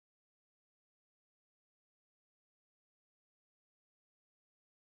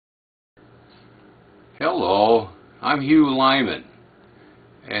Hello, I'm Lyman,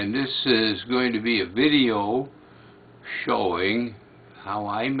 and this is going to be a video showing how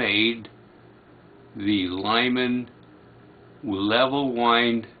I made the Lyman level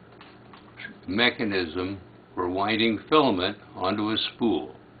wind mechanism for winding filament onto a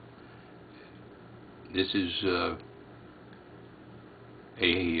spool. This is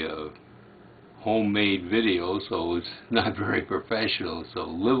a homemade video, so it's not very professional, so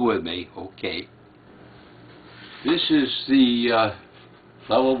live with me, okay? This is the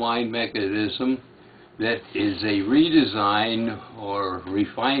level wind mechanism that is a redesign or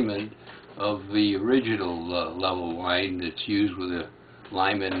refinement of the original level wind that's used with the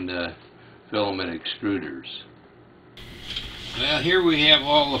Lyman filament extruders. Well, here we have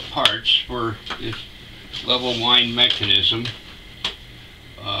all the parts for this level wind mechanism.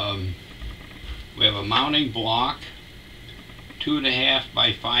 We have a mounting block, 2.5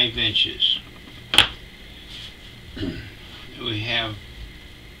 by 5 inches. We have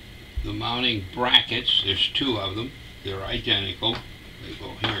the mounting brackets. There's 2 of them. They're identical. They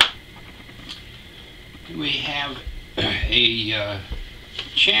go here. We have a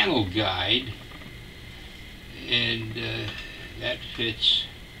channel guide, and that fits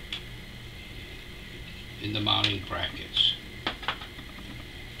in the mounting brackets.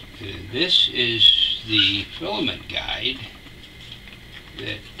 This is the filament guide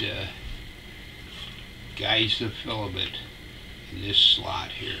that guides the filament in this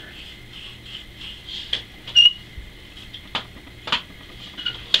slot here.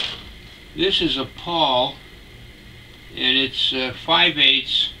 This is a pawl, and it's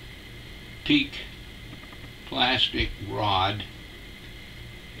 5/8 peak plastic rod,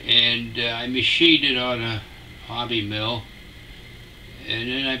 and I machined it on a hobby mill, and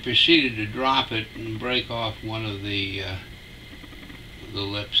then I proceeded to drop it and break off one of the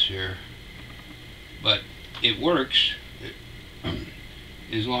lips here. But it works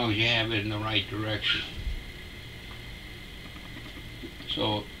as long as you have it in the right direction.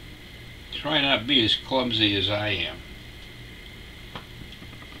 So try not to be as clumsy as I am.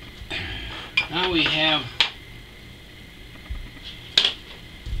 Now we have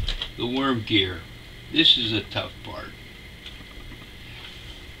the worm gear. This is the tough part.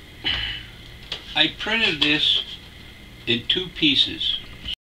 I printed this in 2 pieces.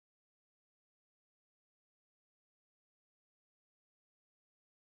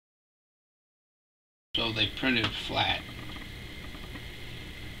 So they printed flat.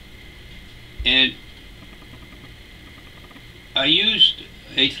 And I used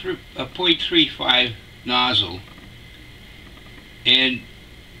a 0.35 nozzle and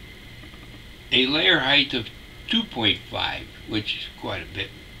a layer height of 2.5, which is quite a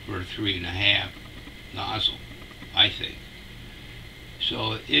bit for a 3.5 nozzle, I think.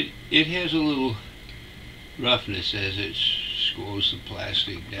 So it has a little roughness as it scrolls the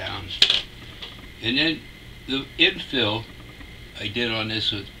plastic down. And then the infill I did on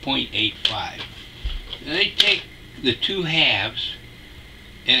this was 0.85. And I take the 2 halves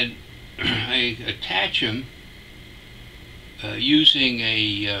and I attach them using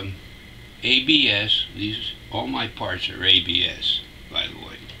a ABS. All my parts are ABS, by the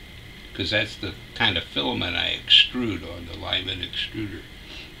way, because that's the kind of filament I extrude on the Lyman extruder.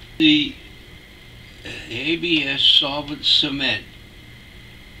 The ABS solvent cement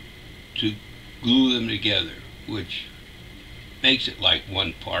to glue them together, which makes it like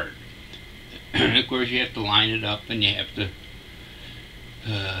one part. And of course you have to line it up, and you have to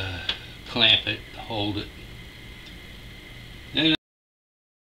clamp it, hold it. Then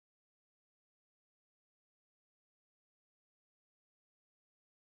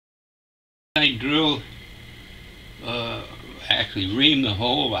I drill, actually ream the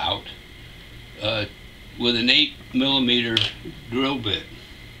hole out with an 8mm drill bit.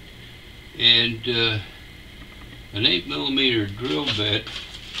 And an 8mm drill bit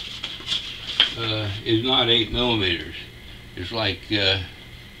is not 8mm. It's like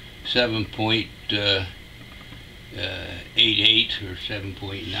 7.88 or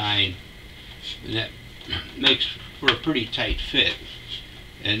 7.9, and that makes for a pretty tight fit.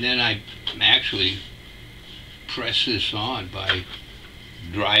 And then I actually press this on by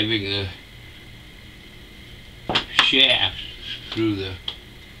driving the shaft through the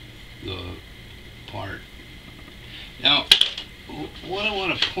part. Now, what I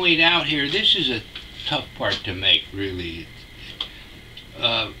want to point out here, this is a tough part to make, really.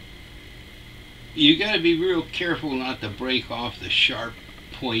 You got to be real careful not to break off the sharp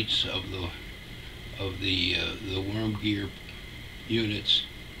points of the worm gear units,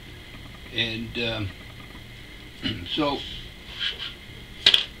 and so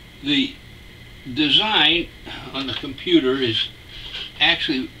the design on the computer is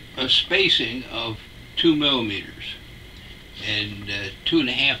actually a spacing of 2 millimeters and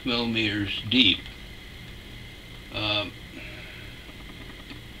 2.5 millimeters deep.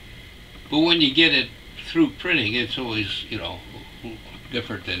 But when you get it through printing, it's always, you know,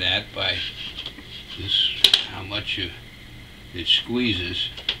 different than that by this, how much it squeezes.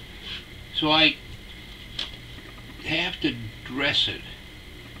 So I have to dress it,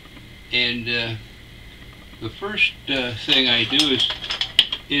 and the first thing I do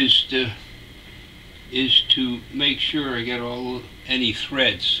is to make sure I get any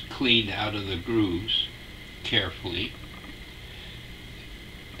threads cleaned out of the grooves carefully.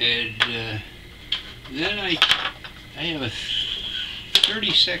 And then I have a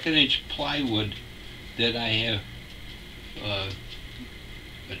 32nd inch plywood that I have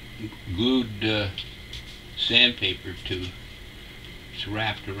glued sandpaper to. It's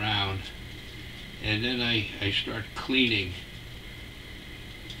wrapped around, and then I start cleaning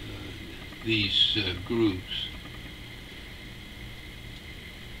these grooves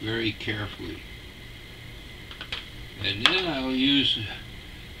very carefully. And then I'll use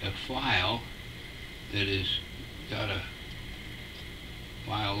a file that has got a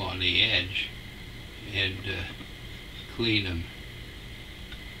file on the edge and clean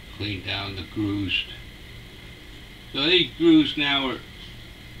down the grooves. So these grooves now are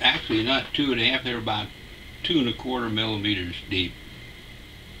actually not 2.5, they're about 2.25 millimeters deep.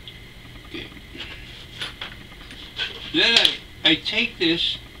 Okay. Then I take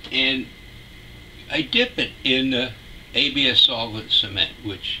this and I dip it in ABS solvent cement,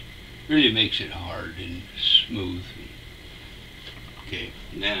 which really makes it hard and smooth. Okay,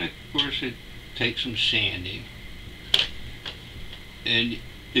 and then of course it takes some sanding, and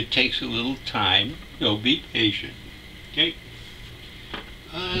it takes a little time, so be patient. Okay,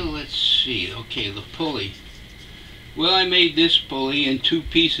 let's see. Okay, the pulley. Well, I made this pulley in 2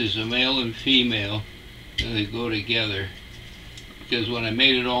 pieces, a male and female, and they go together, because when I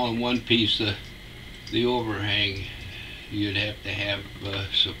made it all in one piece, the overhang, you'd have to have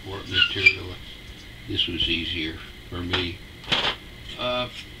support material. This was easier for me.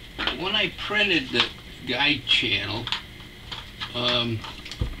 When I printed the guide channel, I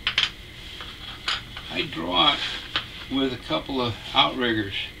draw it with a couple of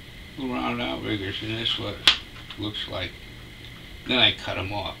outriggers, little round outriggers, and that's what it looks like. Then I cut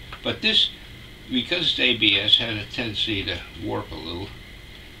them off. But this, because it's ABS, has a tendency to warp a little,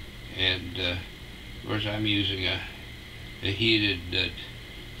 and of course I'm using a heated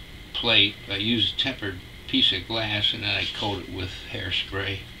plate. I use a tempered piece of glass, and then I coat it with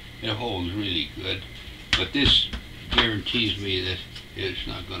hairspray. It holds really good, but this guarantees me that it's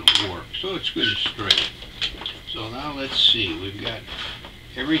not going to warp, so it's good and straight. So now let's see, we've got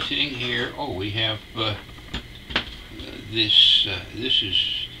everything here. Oh, we have this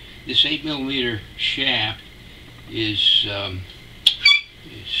 8mm shaft is 6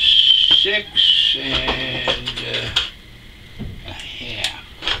 1/2.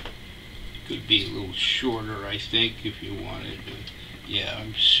 Could be a little shorter, I think, if you wanted to. Yeah,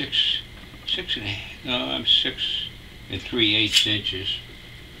 I'm 6 3/8 inches.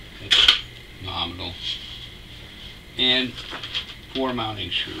 That's nominal. And 4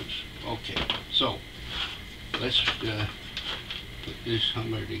 mounting screws. Okay, so let's put this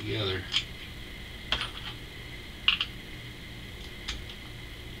Hummer together.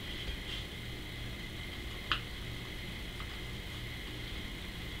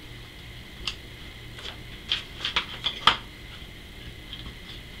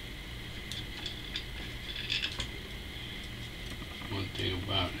 One thing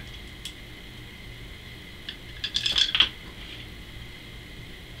about it,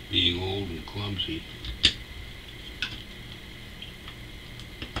 being old and clumsy,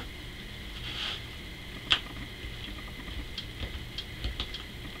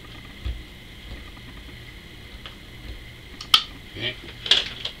 okay,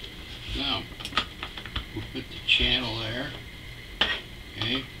 now we'll put the channel there.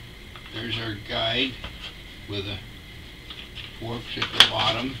 Okay, there's our guide with a forks at the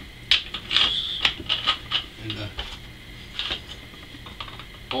bottom, and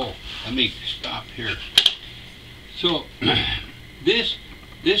oh, let me stop here. So this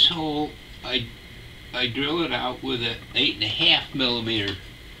hole, I drill it out with a 8.5 millimeter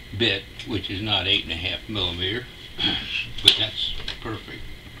bit, which is not 8.5 millimeter, but that's perfect.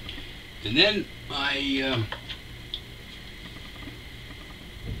 And then I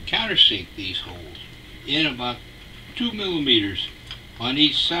countersink these holes in about 2 millimeters on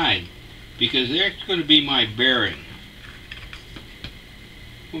each side, because that's going to be my bearing.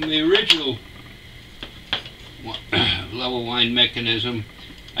 From the original level wind mechanism,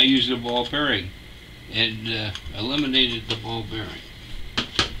 I used a ball bearing and eliminated the ball bearing,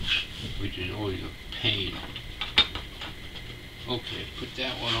 which is always a pain. Okay, put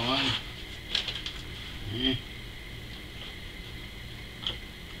that one on.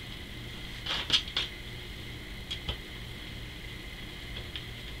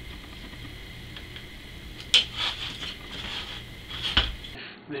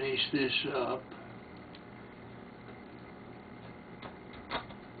 Finish this up.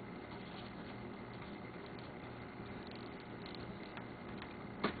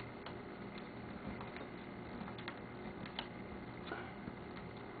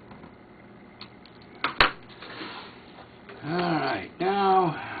 Alright,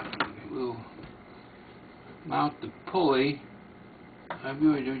 now we'll mount the pulley. I'm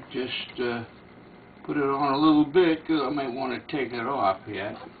going to just put it on a little bit because I might want to take it off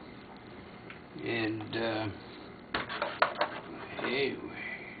yet. And okay,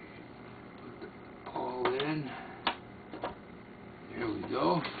 put the ball in. There we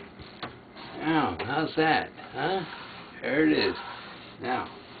go. Now, how's that? Huh? There it is. Now,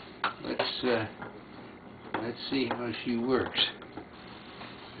 let's see how she works.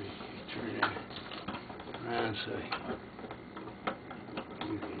 Turn it around so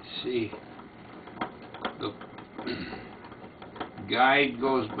you can see. The guide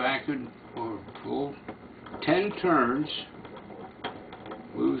goes back and forth 10 turns,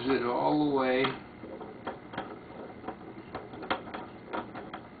 moves it all the way.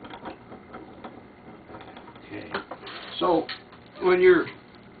 Okay, so when you're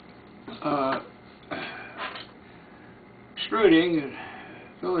extruding and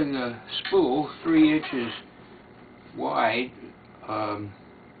filling the spool 3 inches wide,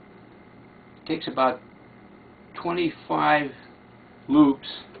 takes about 25 loops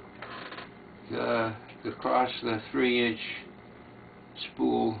across the 3-inch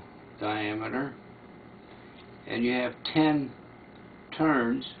spool diameter, and you have 10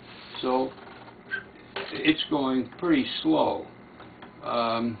 turns, so it's going pretty slow.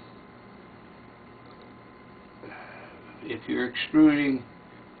 If you're extruding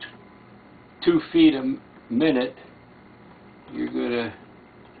 2 feet a minute, you're going to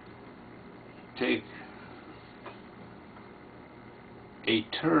take a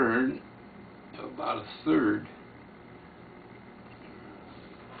turn about a third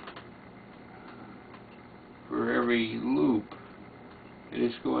for every loop, and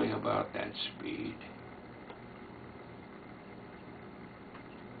it's going about that speed.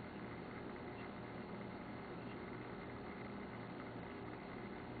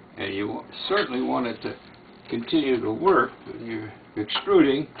 And you certainly want it to continue to work when you're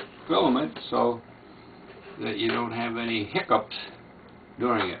extruding filament so that you don't have any hiccups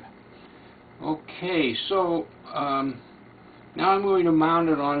during it. Okay, so now I'm going to mount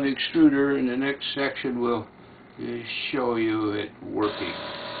it on the extruder. In the next section we'll show you it working.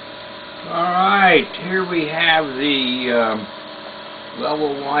 Alright, here we have the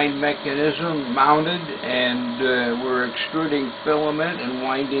level wind mechanism mounted, and we're extruding filament and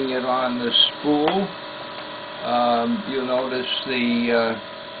winding it on the spool. You'll notice the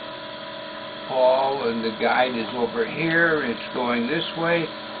pawl and the guide is over here. It's going this way.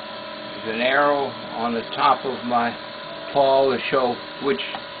 There's an arrow on the top of my pawl to show which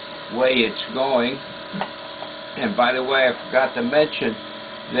way it's going. And by the way, I forgot to mention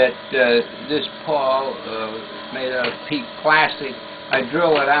that this pawl is made out of PEEK plastic. I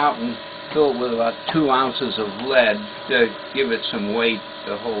drill it out and fill it with about 2 ounces of lead to give it some weight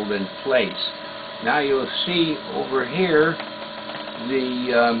to hold in place. Now you'll see over here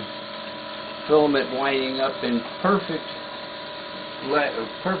the filament winding up in perfect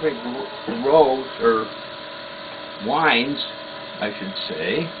rows, or winds, I should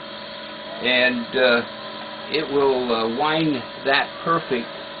say, and it will wind that perfect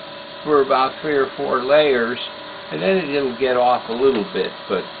for about 3 or 4 layers, and then it'll get off a little bit,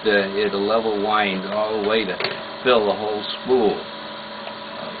 but it'll level wind all the way to fill the whole spool.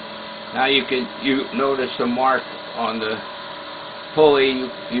 Now you notice the mark on the pulley.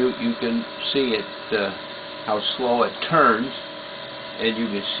 You can see it, how slow it turns, and you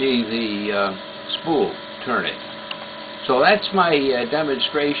can see the spool turning. So that's my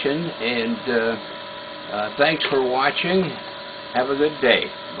demonstration, and thanks for watching. Have a good day.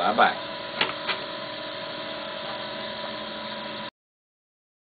 Bye-bye.